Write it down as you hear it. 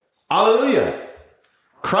Hallelujah.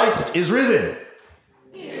 Christ is risen.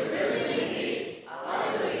 He is risen indeed.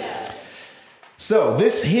 Hallelujah. So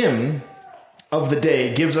this hymn of the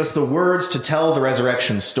day gives us the words to tell the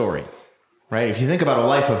resurrection story, right? If you think about a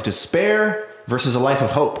life of despair versus a life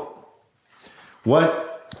of hope, the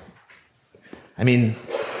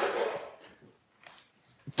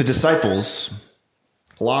disciples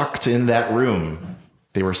locked in that room,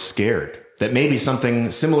 they were scared that maybe something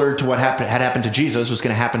similar to what had happened to Jesus was going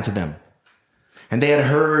to happen to them. And they had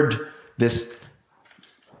heard this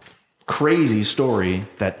crazy story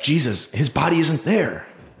that Jesus, his body isn't there.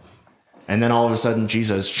 And then all of a sudden,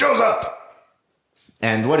 Jesus shows up.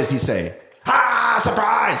 And what does he say? Ha!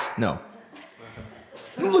 Surprise! No.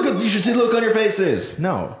 You should see the look on your faces.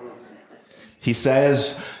 No. He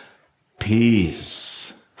says,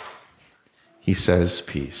 peace. He says,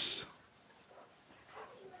 peace.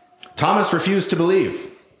 Thomas refused to believe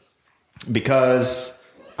because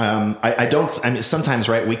sometimes,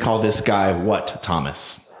 right, we call this guy what,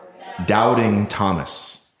 Thomas? Doubting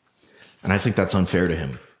Thomas. And I think that's unfair to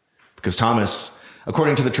him. Because Thomas,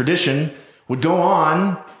 according to the tradition, would go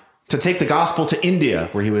on to take the gospel to India,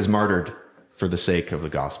 where he was martyred for the sake of the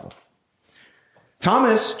gospel.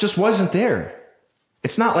 Thomas just wasn't there.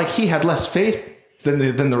 It's not like he had less faith than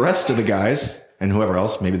the rest of the guys, and whoever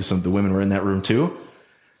else, maybe some of the women were in that room too.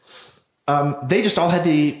 They just all had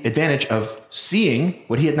the advantage of seeing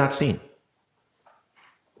what he had not seen.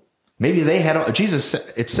 Maybe they had, Jesus,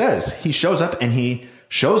 it says, he shows up and he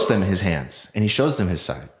shows them his hands and he shows them his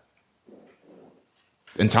side.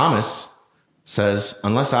 And Thomas says,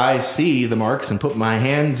 unless I see the marks and put my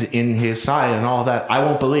hands in his side and all that, I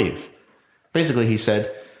won't believe. Basically, he said,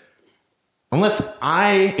 unless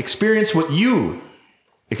I experience what you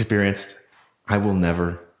experienced, I will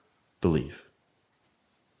never believe.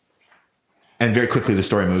 And very quickly, the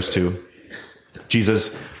story moves to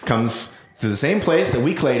Jesus comes to the same place a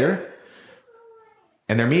week later,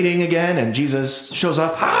 and they're meeting again, and Jesus shows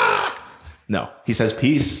up. Ah! No, he says,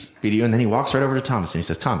 peace be to you, and then he walks right over to Thomas, and he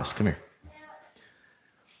says, Thomas, come here.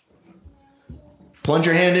 Plunge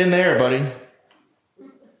your hand in there, buddy.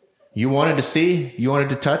 You wanted to see, you wanted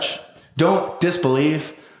to touch. Don't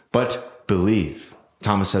disbelieve, but believe.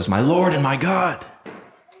 Thomas says, my Lord and my God.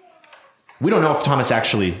 We don't know if Thomas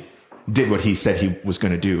actually did what he said he was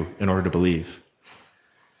going to do in order to believe.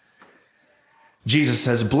 Jesus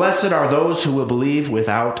says, blessed are those who will believe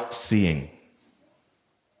without seeing.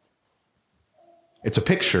 It's a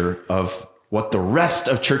picture of what the rest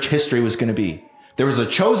of church history was going to be. There was a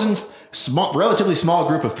chosen, relatively small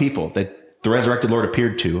group of people that the resurrected Lord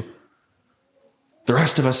appeared to. The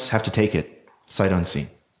rest of us have to take it sight unseen.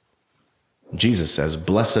 Jesus says,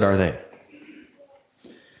 blessed are they.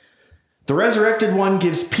 The resurrected one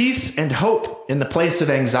gives peace and hope in the place of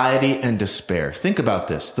anxiety and despair. Think about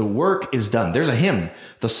this. The work is done. There's a hymn.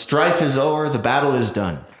 The strife is o'er. The battle is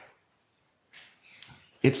done.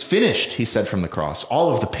 It's finished, he said from the cross. All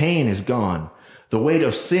of the pain is gone. The weight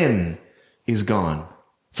of sin is gone.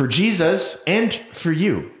 For Jesus and for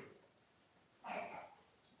you.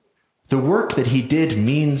 The work that he did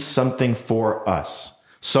means something for us.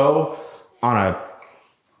 So,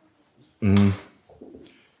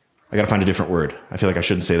 I got to find a different word. I feel like I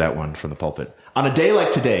shouldn't say that one from the pulpit. On a day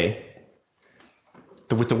like today,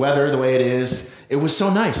 with the weather the way it is, it was so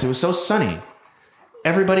nice. It was so sunny.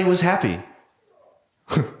 Everybody was happy.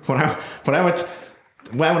 When I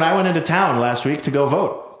went into town last week to go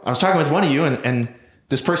vote, I was talking with one of you, and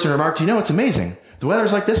this person remarked, it's amazing. The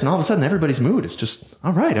weather's like this, and all of a sudden everybody's mood is just,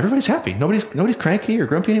 all right, everybody's happy. Nobody's cranky or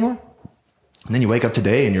grumpy anymore. And then you wake up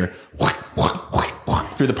today and you're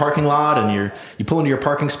through the parking lot, and you pull into your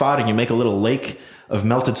parking spot and you make a little lake of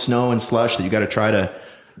melted snow and slush that you got to try to,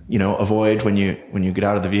 avoid when you get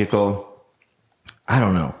out of the vehicle. I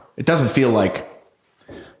don't know. It doesn't feel like,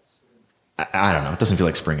 I don't know. It doesn't feel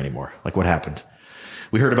like spring anymore. Like, what happened?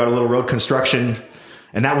 We heard about a little road construction,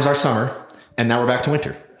 and that was our summer, and now we're back to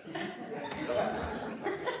winter.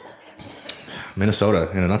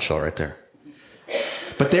 Minnesota in a nutshell right there.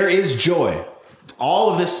 But there is joy.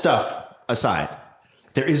 All of this stuff aside,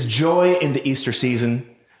 there is joy in the Easter season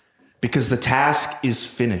because the task is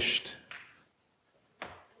finished.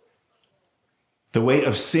 The weight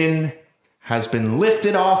of sin has been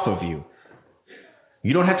lifted off of you.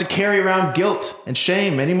 You don't have to carry around guilt and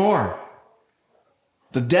shame anymore.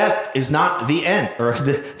 The death is not the end, or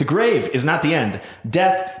the grave is not the end.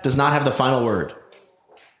 Death does not have the final word.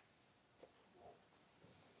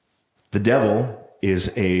 The devil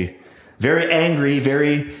is a very angry,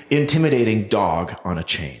 very intimidating dog on a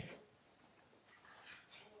chain.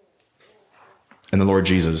 And the Lord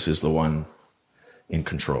Jesus is the one in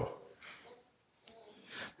control.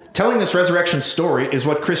 Telling this resurrection story is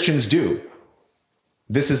what Christians do.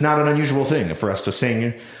 This is not an unusual thing for us to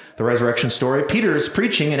sing the resurrection story. Peter is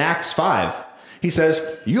preaching in Acts 5. He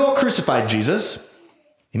says, "You all crucified Jesus."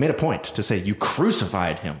 He made a point to say, "You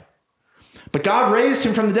crucified him. But God raised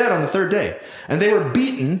him from the dead on the third day." And they were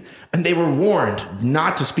beaten and they were warned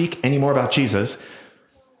not to speak anymore about Jesus.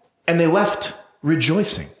 And they left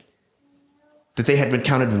rejoicing that they had been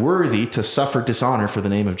counted worthy to suffer dishonor for the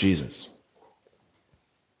name of Jesus.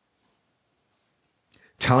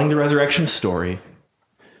 Telling the resurrection story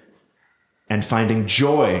and finding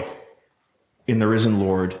joy in the risen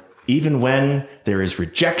Lord, even when there is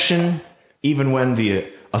rejection, even when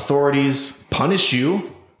the authorities punish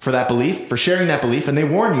you for that belief, for sharing that belief, and they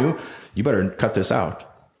warn you, you better cut this out.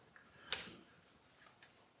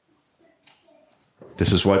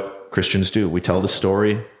 This is what Christians do. We tell the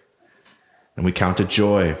story, and we count it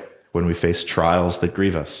joy when we face trials that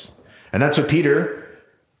grieve us. And that's what Peter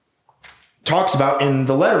talks about in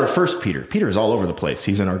the letter of 1 Peter. Peter is all over the place.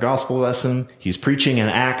 He's in our gospel lesson. He's preaching in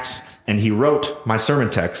Acts, and he wrote my sermon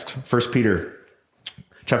text, 1 Peter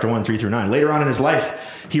chapter 1, 3 through 9. Later on in his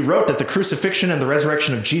life, he wrote that the crucifixion and the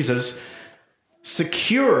resurrection of Jesus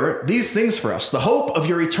secure these things for us: the hope of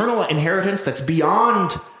your eternal inheritance that's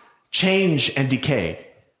beyond change and decay.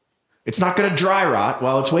 It's not going to dry rot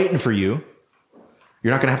while it's waiting for you.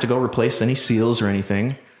 You're not going to have to go replace any seals or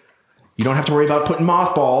anything. You don't have to worry about putting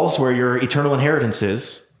mothballs where your eternal inheritance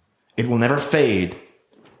is. It will never fade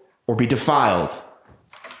or be defiled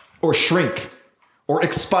or shrink or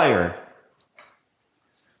expire.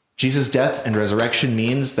 Jesus' death and resurrection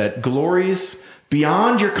means that glories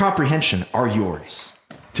beyond your comprehension are yours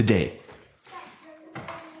today.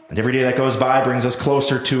 And every day that goes by brings us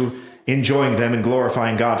closer to enjoying them and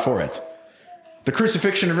glorifying God for it. The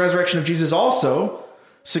crucifixion and resurrection of Jesus also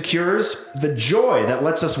secures the joy that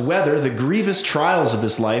lets us weather the grievous trials of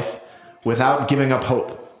this life without giving up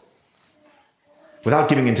hope, without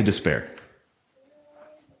giving into despair.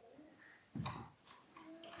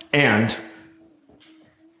 And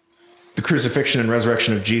the crucifixion and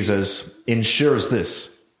resurrection of Jesus ensures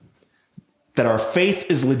this, that our faith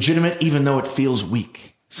is legitimate even though it feels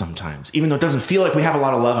weak sometimes, even though it doesn't feel like we have a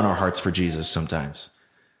lot of love in our hearts for Jesus sometimes.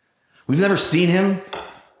 We've never seen him.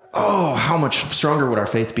 Oh, how much stronger would our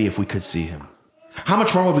faith be if we could see him? How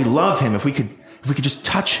much more would we love him if we could just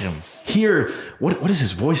touch him? Hear, what does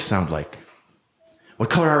his voice sound like? What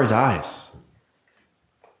color are his eyes?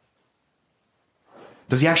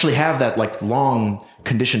 Does he actually have that like long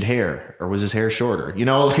conditioned hair, or was his hair shorter? You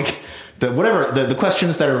know, like the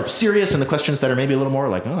questions that are serious and the questions that are maybe a little more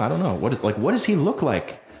like, oh, I don't know. What does he look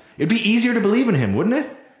like? It'd be easier to believe in him, wouldn't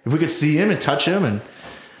it? If we could see him and touch him and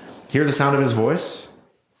hear the sound of his voice.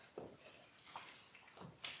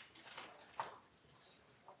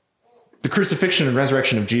 The crucifixion and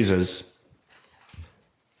resurrection of Jesus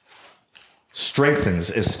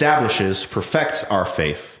strengthens, establishes, perfects our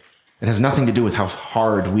faith. It has nothing to do with how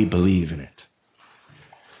hard we believe in it.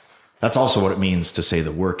 That's also what it means to say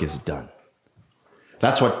the work is done.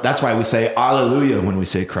 That's why we say Alleluia when we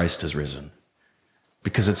say Christ has risen.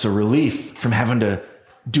 Because it's a relief from having to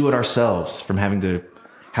do it ourselves, from having to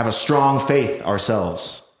have a strong faith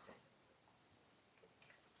ourselves.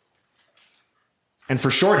 And for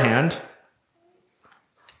shorthand,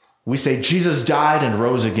 we say Jesus died and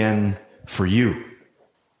rose again for you.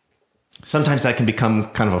 Sometimes that can become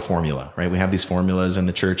kind of a formula, right? We have these formulas in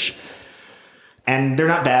the church, and they're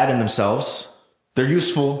not bad in themselves. They're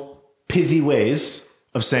useful, pithy ways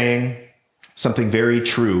of saying something very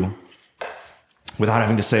true without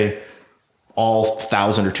having to say all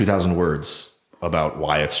 1,000 or 2,000 words about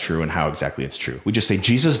why it's true and how exactly it's true. We just say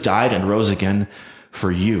Jesus died and rose again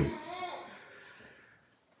for you.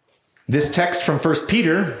 This text from 1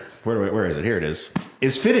 Peter, where is it? Here it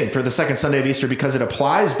is fitting for the second Sunday of Easter because it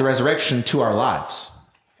applies the resurrection to our lives.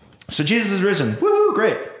 So Jesus is risen. Woohoo,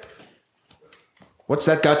 great. What's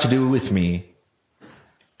that got to do with me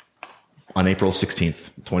on April 16th,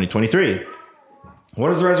 2023? What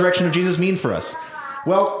does the resurrection of Jesus mean for us?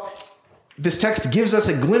 Well, this text gives us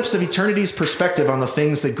a glimpse of eternity's perspective on the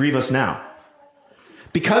things that grieve us now.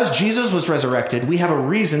 Because Jesus was resurrected, we have a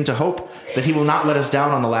reason to hope that he will not let us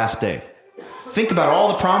down on the last day. Think about all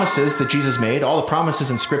the promises that Jesus made, all the promises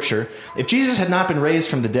in Scripture. If Jesus had not been raised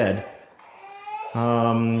from the dead,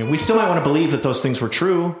 we still might want to believe that those things were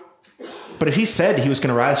true. But if he said he was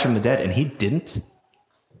going to rise from the dead and he didn't,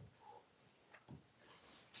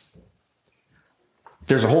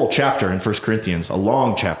 there's a whole chapter in 1 Corinthians, a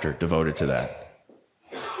long chapter devoted to that.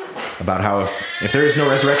 About how if there is no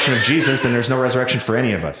resurrection of Jesus, then there's no resurrection for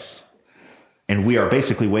any of us. And we are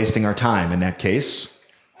basically wasting our time in that case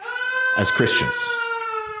as Christians.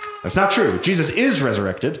 That's not true. Jesus is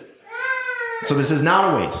resurrected, so this is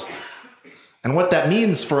not a waste. And what that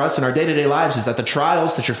means for us in our day-to-day lives is that the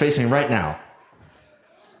trials that you're facing right now,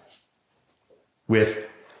 with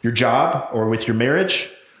your job or with your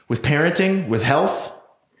marriage, with parenting, with health,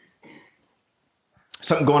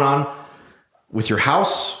 something going on with your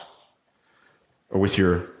house or with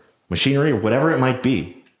your machinery or whatever it might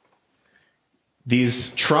be,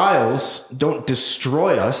 these trials don't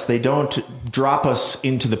destroy us. They don't drop us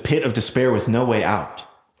into the pit of despair with no way out.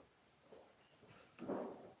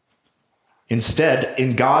 Instead,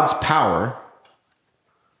 in God's power,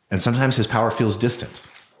 and sometimes his power feels distant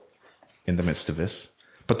in the midst of this,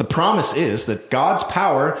 but the promise is that God's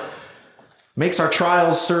power makes our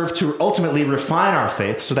trials serve to ultimately refine our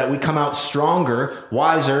faith so that we come out stronger,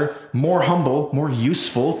 wiser, more humble, more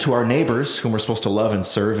useful to our neighbors whom we're supposed to love and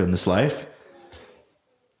serve in this life.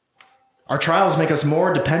 Our trials make us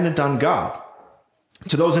more dependent on God.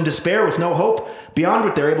 To those in despair with no hope beyond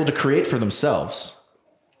what they're able to create for themselves,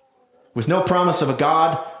 with no promise of a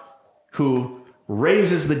God who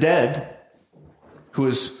raises the dead, who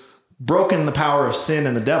has broken the power of sin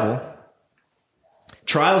and the devil,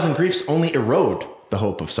 trials and griefs only erode the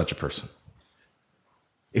hope of such a person.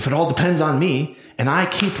 If it all depends on me and I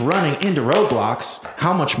keep running into roadblocks,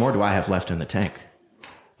 how much more do I have left in the tank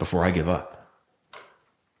before I give up?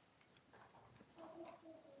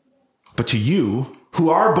 But to you who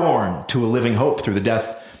are born to a living hope through the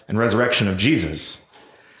death and resurrection of Jesus,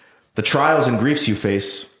 the trials and griefs you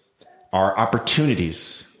face are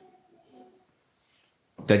opportunities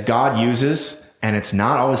that God uses, and it's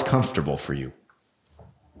not always comfortable for you.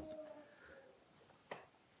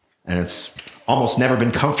 And it's almost never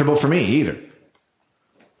been comfortable for me either.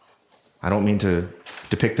 I don't mean to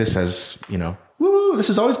depict this as, woo, this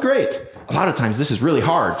is always great. A lot of times this is really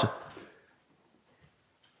hard.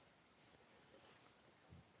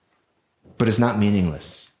 But it's not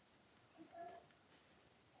meaningless.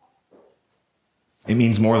 It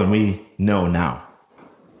means more than we know now.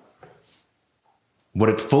 What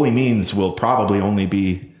it fully means will probably only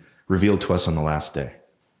be revealed to us on the last day.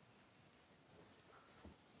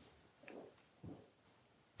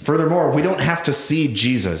 Furthermore, we don't have to see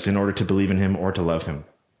Jesus in order to believe in him or to love him.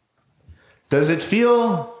 Does it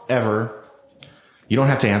feel ever, you don't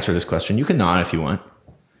have to answer this question, you can nod if you want.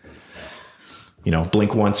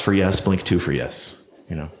 Blink once for yes, blink two for yes.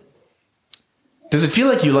 Does it feel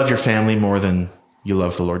like you love your family more than you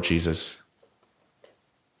love the Lord Jesus?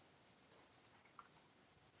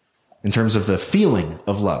 In terms of the feeling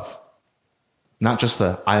of love. Not just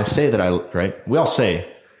right? We all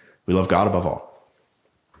say we love God above all.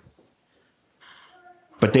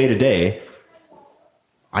 But day to day,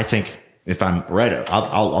 I think, if I'm right,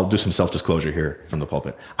 I'll do some self-disclosure here from the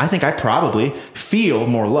pulpit. I think I probably feel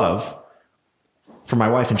more love for my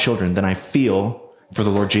wife and children than I feel for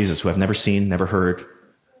the Lord Jesus, who I've never seen, never heard,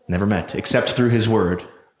 never met, except through his word,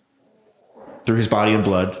 through his body and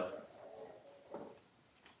blood.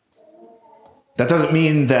 That doesn't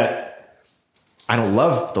mean that I don't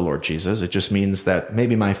love the Lord Jesus. It just means that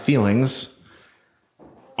maybe my feelings,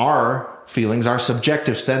 our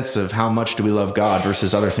subjective sense of how much do we love God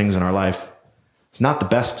versus other things in our life, it's not the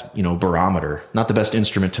best, barometer, not the best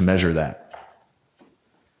instrument to measure that.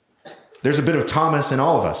 There's a bit of Thomas in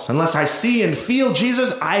all of us. Unless I see and feel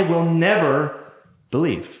Jesus, I will never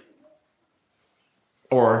believe.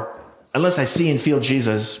 Or, unless I see and feel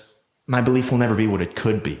Jesus, my belief will never be what it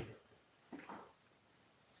could be.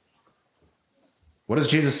 What does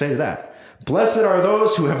Jesus say to that? Blessed are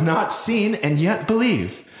those who have not seen and yet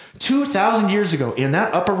believe. 2,000 years ago, in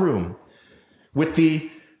that upper room, with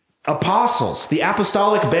the apostles, the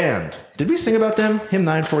apostolic band. Did we sing about them? Hymn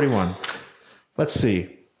 941. Let's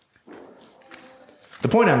see. The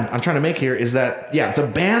point I'm trying to make here is that,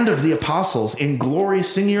 the band of the apostles in glory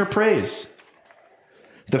sing your praise.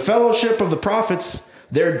 The fellowship of the prophets,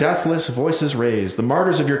 their deathless voices raise. The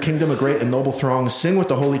martyrs of your kingdom, a great and noble throng, sing with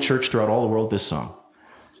the holy church throughout all the world this song.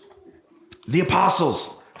 The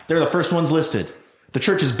apostles, they're the first ones listed. The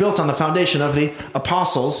church is built on the foundation of the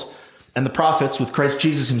apostles and the prophets, with Christ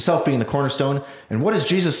Jesus himself being the cornerstone. And what does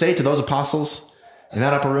Jesus say to those apostles in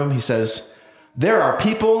that upper room? He says, there are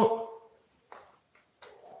people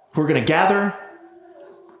who are going to gather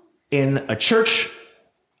in a church,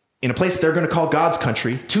 in a place they're going to call God's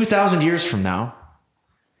country, 2,000 years from now,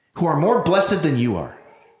 who are more blessed than you are.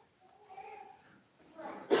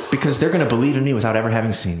 Because they're going to believe in me without ever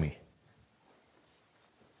having seen me.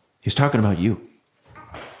 He's talking about you.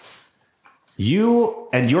 You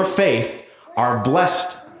and your faith are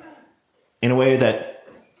blessed in a way that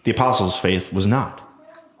the apostles' faith was not.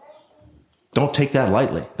 Don't take that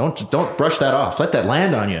lightly. Don't brush that off. Let that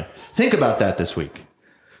land on you. Think about that this week.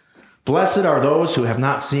 Blessed are those who have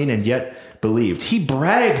not seen and yet believed. He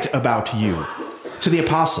bragged about you to the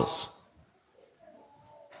apostles.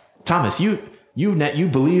 Thomas, you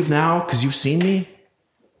believe now because you've seen me?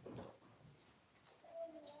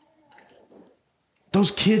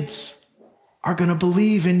 Those kids are going to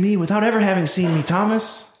believe in me without ever having seen me,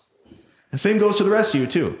 Thomas. And same goes to the rest of you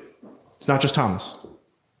too. It's not just Thomas.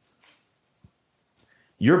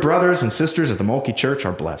 Your brothers and sisters at the Mulkey Church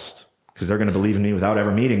are blessed because they're going to believe in me without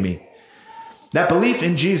ever meeting me. That belief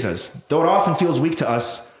in Jesus, though it often feels weak to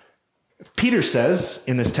us, Peter says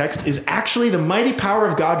in this text, is actually the mighty power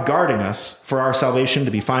of God guarding us for our salvation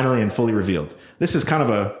to be finally and fully revealed. This is kind of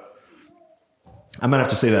I'm going to have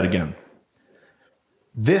to say that again.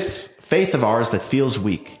 This faith of ours that feels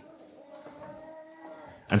weak,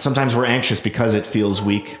 and sometimes we're anxious because it feels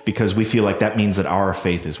weak, because we feel like that means that our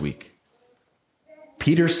faith is weak.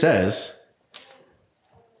 Peter says,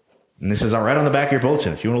 and this is all right on the back of your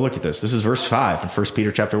bulletin if you want to look at this. This is verse 5 in 1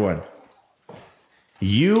 Peter chapter 1.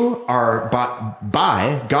 You are,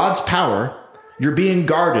 by God's power, you're being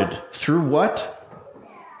guarded through what?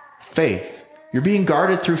 Faith. You're being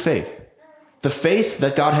guarded through faith. The faith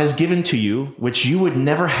that God has given to you, which you would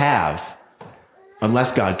never have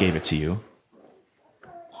unless God gave it to you.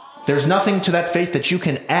 There's nothing to that faith that you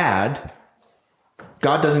can add.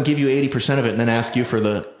 God doesn't give you 80% of it and then ask you for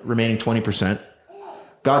the remaining 20%.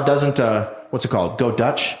 God doesn't, go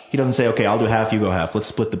Dutch? He doesn't say, okay, I'll do half, you go half. Let's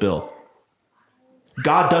split the bill.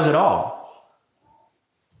 God does it all.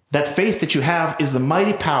 That faith that you have is the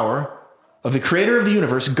mighty power of the creator of the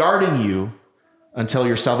universe guarding you until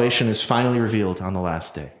your salvation is finally revealed on the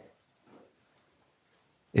last day.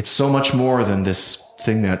 It's so much more than this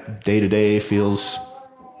thing that day to day feels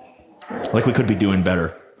like we could be doing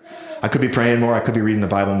better. I could be praying more, I could be reading the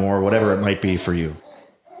Bible more, whatever it might be for you.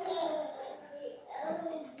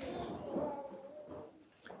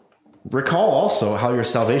 Recall also how your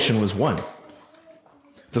salvation was won.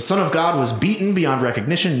 The Son of God was beaten beyond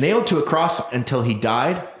recognition, nailed to a cross until he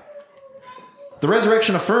died. The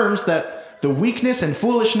resurrection affirms that the weakness and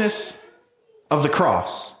foolishness of the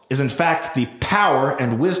cross is in fact the power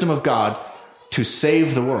and wisdom of God to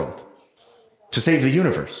save the world, to save the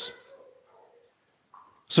universe.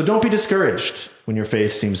 So don't be discouraged when your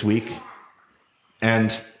faith seems weak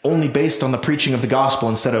and only based on the preaching of the gospel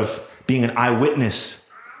instead of being an eyewitness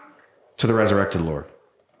to the resurrected Lord.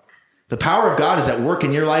 The power of God is at work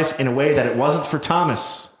in your life in a way that it wasn't for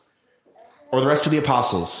Thomas or the rest of the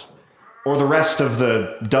apostles or the rest of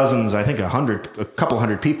the dozens, I think a couple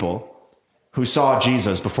hundred people who saw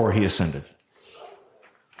Jesus before he ascended.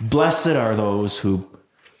 Blessed are those who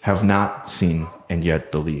have not seen and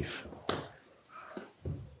yet believe.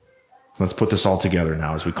 Let's put this all together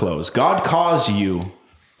now as we close. God caused you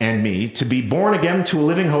and me to be born again to a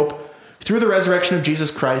living hope through the resurrection of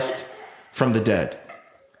Jesus Christ from the dead.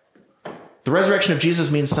 The resurrection of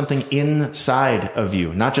Jesus means something inside of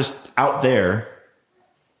you, not just out there.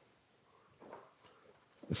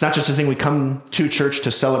 It's not just a thing we come to church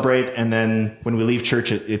to celebrate and then when we leave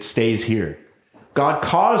church, it stays here. God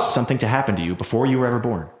caused something to happen to you before you were ever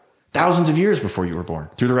born. Thousands of years before you were born,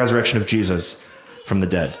 through the resurrection of Jesus from the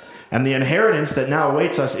dead. And the inheritance that now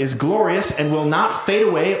awaits us is glorious and will not fade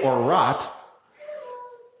away or rot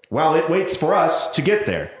while it waits for us to get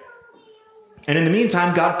there. And in the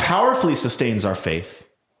meantime, God powerfully sustains our faith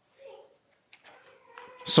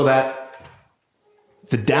so that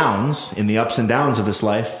the downs in the ups and downs of this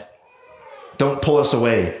life don't pull us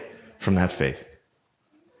away from that faith.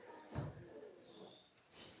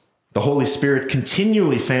 The Holy Spirit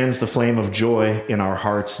continually fans the flame of joy in our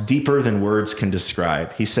hearts deeper than words can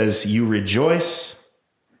describe. He says, you rejoice,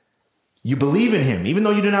 you believe in him, even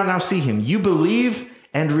though you do not now see him. You believe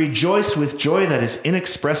and rejoice with joy that is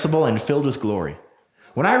inexpressible and filled with glory.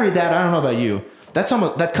 When I read that, I don't know about you,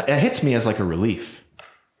 that hits me as like a relief.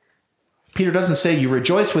 Peter doesn't say you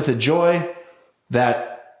rejoice with a joy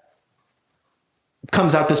that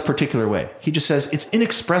comes out this particular way. He just says it's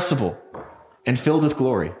inexpressible and filled with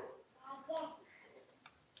glory.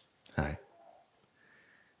 Hi.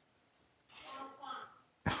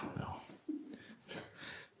 No.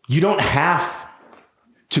 You don't have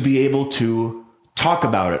to be able to talk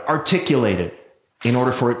about it, articulate it, in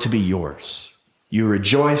order for it to be yours. You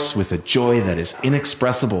rejoice with a joy that is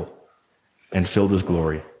inexpressible and filled with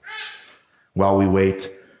glory while we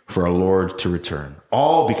wait for our Lord to return.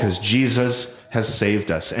 All because Jesus has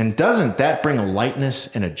saved us. And doesn't that bring a lightness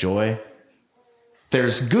and a joy?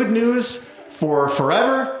 There's good news for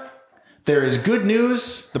forever. There is good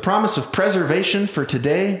news, the promise of preservation for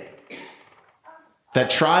today. that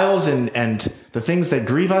trials and the things that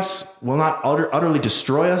grieve us will not utterly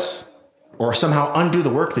destroy us or somehow undo the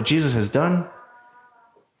work that Jesus has done.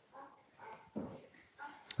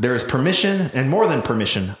 There is permission, and more than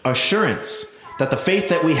permission, assurance that the faith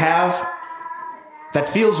that we have that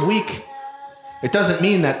feels weak, it doesn't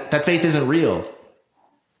mean that that faith isn't real.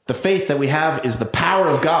 The faith that we have is the power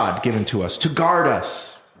of God given to us to guard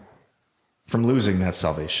us from losing that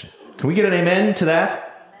salvation. Can we get an amen to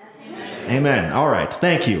that? Amen. Amen. All right.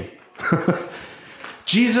 Thank you.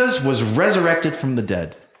 Jesus was resurrected from the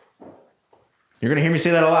dead. You're going to hear me say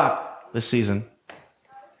that a lot this season.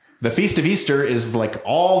 The Feast of Easter is like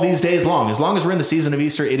all these days long. As long as we're in the season of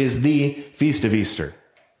Easter, it is the Feast of Easter.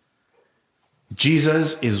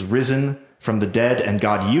 Jesus is risen from the dead, and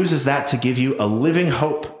God uses that to give you a living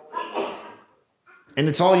hope. And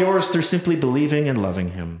it's all yours through simply believing and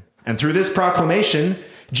loving him. And through this proclamation,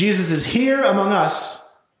 Jesus is here among us.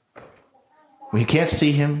 We can't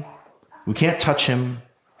see him. We can't touch him.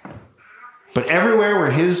 But everywhere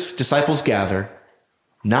where his disciples gather,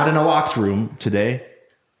 not in a locked room today,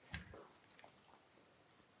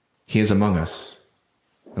 he is among us.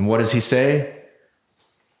 And what does he say?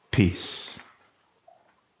 Peace.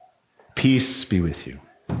 Peace be with you.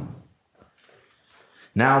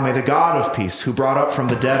 Now may the God of peace, who brought up from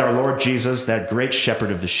the dead our Lord Jesus, that great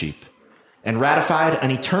shepherd of the sheep, and ratified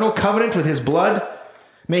an eternal covenant with his blood,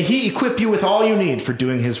 may he equip you with all you need for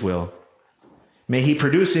doing his will. May he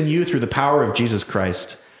produce in you, through the power of Jesus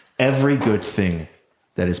Christ, every good thing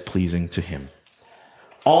that is pleasing to him.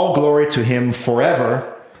 All glory to him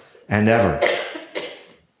forever and ever.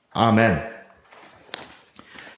 Amen.